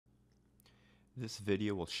This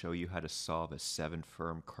video will show you how to solve a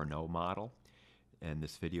 7-firm Cournot model, and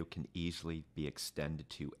this video can easily be extended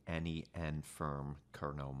to any n-firm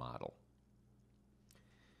Cournot model.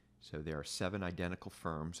 So there are 7 identical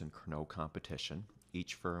firms in Cournot competition,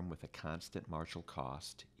 each firm with a constant marginal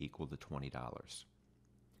cost equal to $20.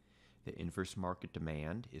 The inverse market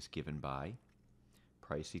demand is given by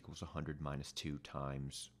price equals 100 minus 2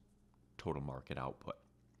 times total market output.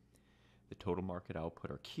 The total market output,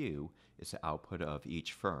 or Q, is the output of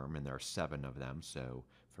each firm, and there are 7 of them, so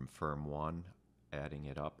from firm 1, adding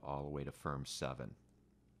it up all the way to firm 7.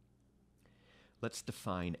 Let's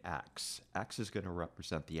define X. X is going to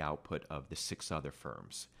represent the output of the 6 other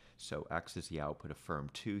firms. So X is the output of firm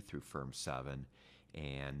 2 through firm 7,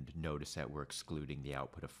 and notice that we're excluding the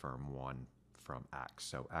output of firm 1 from X.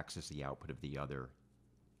 So X is the output of the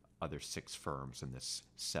other 6 firms in this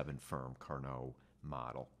 7-firm Cournot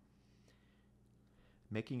model.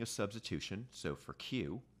 Making a substitution, so for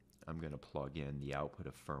Q, I'm going to plug in the output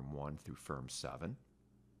of firm 1 through firm 7.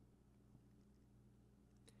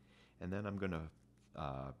 And then I'm going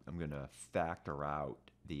to factor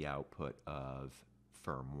out the output of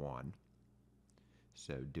firm 1.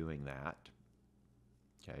 So doing that,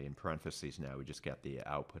 okay, in parentheses now we just got the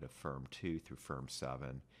output of firm 2 through firm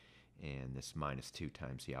 7, and this minus 2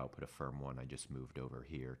 times the output of firm 1 I just moved over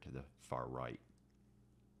here to the far right.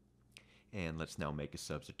 And let's now make a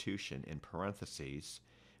substitution. In parentheses,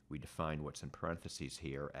 we define what's in parentheses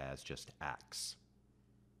here as just X,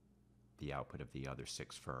 the output of the other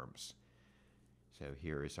 6 firms. So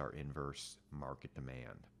here is our inverse market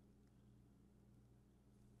demand.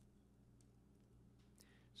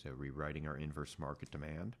 So rewriting our inverse market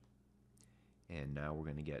demand. And now we're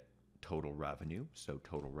going to get total revenue. So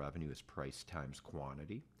total revenue is price times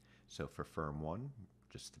quantity. So for firm 1,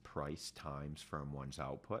 just the price times firm 1's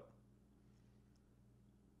output.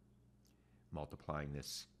 Multiplying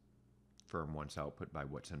this firm 1's output by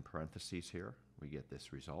what's in parentheses here, we get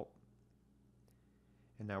this result.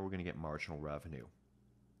 And now we're going to get marginal revenue.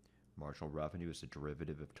 Marginal revenue is the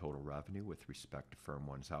derivative of total revenue with respect to firm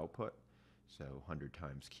 1's output. So 100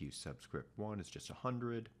 times Q subscript 1 is just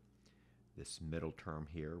 100. This middle term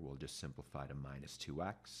here will just simplify to minus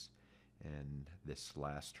 2x. And this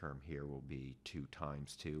last term here will be 2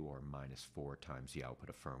 times 2, or minus 4 times the output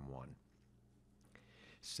of firm 1.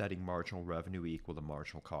 Setting marginal revenue equal to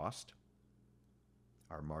marginal cost.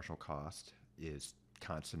 Our marginal cost is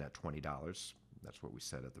constant at $20. That's what we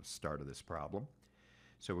said at the start of this problem.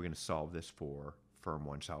 So we're going to solve this for firm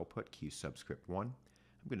 1's output, Q subscript 1.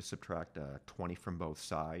 I'm going to subtract 20 from both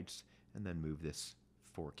sides and then move this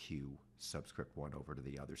for Q subscript 1 over to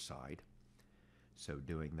the other side. So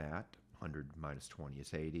doing that, 100 minus 20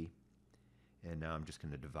 is 80. And now I'm just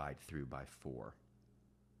going to divide through by 4.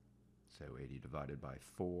 So 80 divided by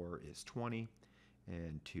 4 is 20,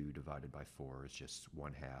 and 2 divided by 4 is just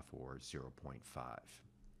 1/2, or 0.5.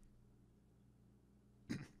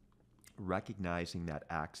 Recognizing that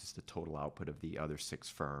X is the total output of the other 6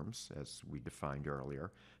 firms, as we defined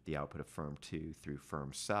earlier, the output of firm 2 through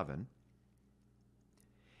firm 7.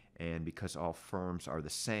 And because all firms are the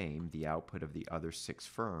same, the output of the other 6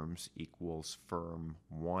 firms equals firm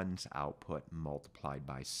 1's output multiplied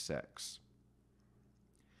by 6.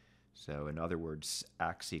 So in other words,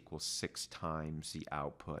 X equals 6 times the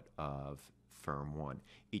output of firm 1.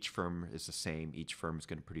 Each firm is the same. Each firm is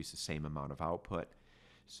going to produce the same amount of output.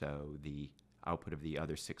 So the output of the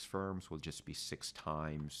other 6 firms will just be 6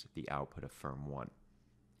 times the output of firm 1.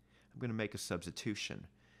 I'm going to make a substitution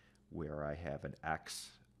where I have an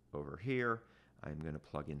X over here. I'm going to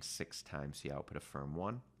plug in 6 times the output of firm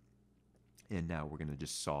 1. And now we're going to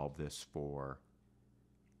just solve this for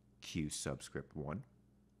Q subscript 1.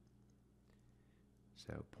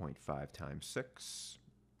 So 0.5 times 6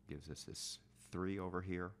 gives us this 3 over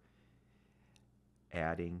here.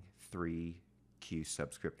 Adding 3 Q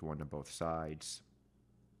subscript 1 to both sides,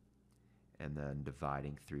 and then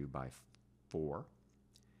dividing through by 4.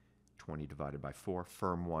 20 divided by 4.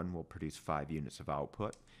 Firm 1 will produce 5 units of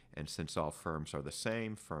output, and since all firms are the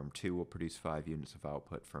same, firm 2 will produce 5 units of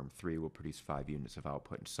output, firm 3 will produce 5 units of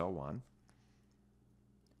output, and so on.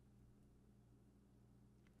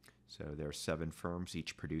 So there are 7 firms,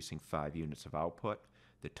 each producing 5 units of output.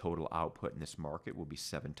 The total output in this market will be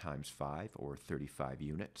 7 times 5, or 35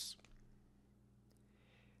 units.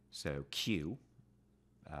 So Q,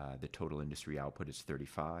 the total industry output, is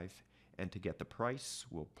 35. And to get the price,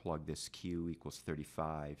 we'll plug this Q equals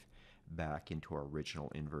 35 back into our original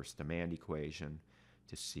inverse demand equation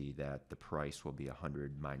to see that the price will be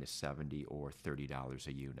 100 minus 70, or $30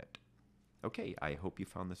 a unit. Okay, I hope you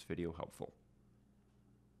found this video helpful.